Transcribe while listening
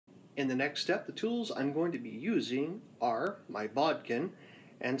In the next step, the tools I'm going to be using are my bodkin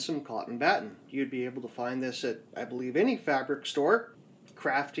and some cotton batting. You'd be able to find this at, I believe, any fabric store,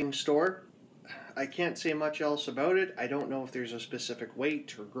 crafting store. I can't say much else about it. I don't know if there's a specific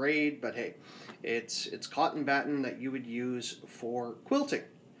weight or grade, but hey, it's cotton batting that you would use for quilting.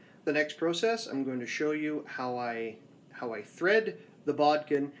 The next process, I'm going to show you how I thread the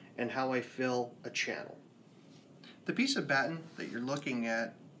bodkin and how I fill a channel. The piece of batting that you're looking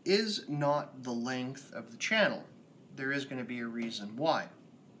at is not the length of the channel. There is going to be a reason why.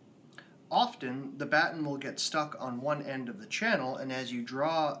 Often the batting will get stuck on one end of the channel, and as you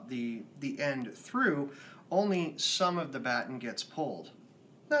draw the end through, only some of the batting gets pulled.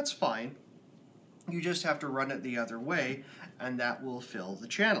 That's fine. You just have to run it the other way, and that will fill the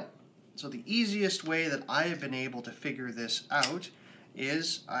channel. So the easiest way that I have been able to figure this out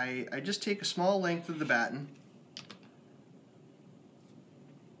is I just take a small length of the batting,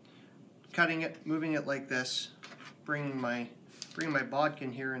 cutting it, moving it like this, bringing my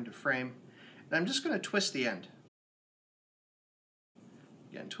bodkin here into frame, and I'm just going to twist the end.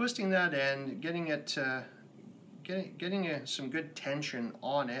 Again, twisting that end, getting it, getting some good tension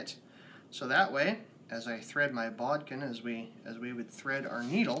on it, so that way, as I thread my bodkin, as we would thread our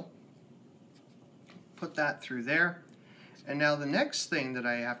needle, put that through there. And now the next thing that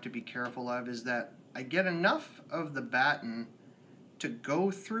I have to be careful of is that I get enough of the batting to go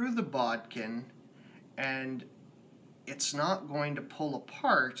through the bodkin, and it's not going to pull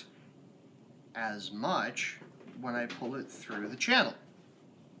apart as much when I pull it through the channel.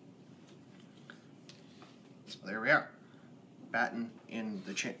 So there we are, batting in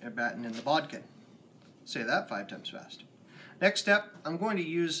the bodkin. Say that 5 times fast. Next step, I'm going to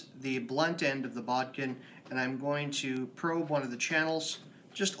use the blunt end of the bodkin, and I'm going to probe one of the channels,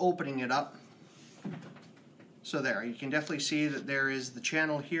 just opening it up. So there, you can definitely see that there is the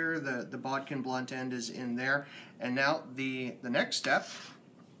channel here, the bodkin blunt end is in there, and now the next step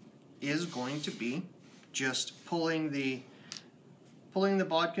is going to be just pulling the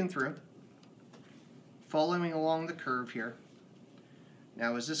bodkin through, following along the curve here.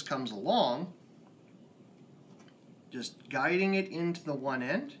 Now as this comes along, just guiding it into the one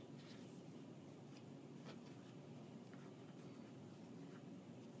end,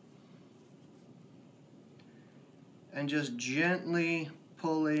 and just gently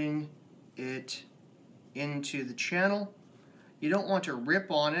pulling it into the channel. You don't want to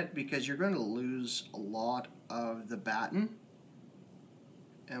rip on it because you're going to lose a lot of the batting,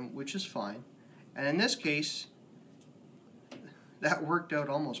 which is fine. And in this case, that worked out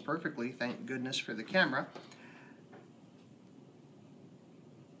almost perfectly, thank goodness for the camera.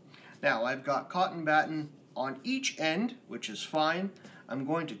 Now I've got cotton batting on each end, which is fine. I'm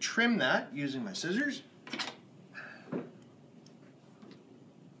going to trim that using my scissors.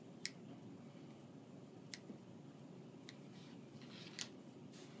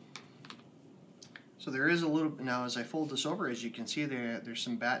 So there is a little, now as I fold this over, as you can see there's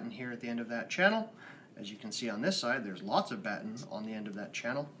some batting here at the end of that channel. As you can see on this side, there's lots of batting on the end of that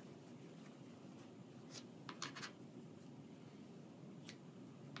channel.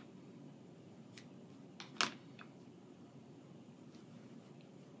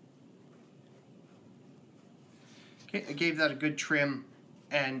 Okay, I gave that a good trim,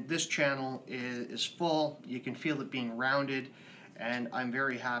 and this channel is full. You can feel it being rounded, and I'm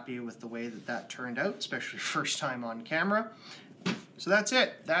very happy with the way that turned out, especially first time on camera. So that's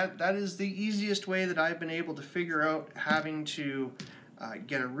it. That is the easiest way that I've been able to figure out having to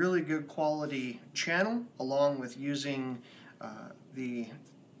get a really good quality channel, along with using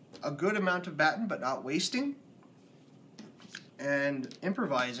a good amount of batting but not wasting, and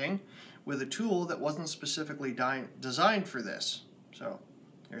improvising with a tool that wasn't specifically designed for this. So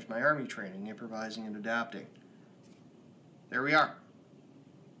here's my army training, improvising and adapting. There we are.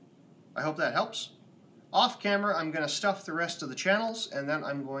 I hope that helps. Off camera, I'm going to stuff the rest of the channels, and then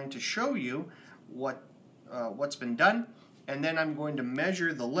I'm going to show you what's been done, and then I'm going to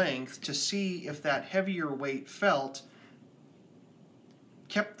measure the length to see if that heavier weight felt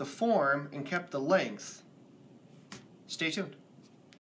kept the form and kept the length. Stay tuned.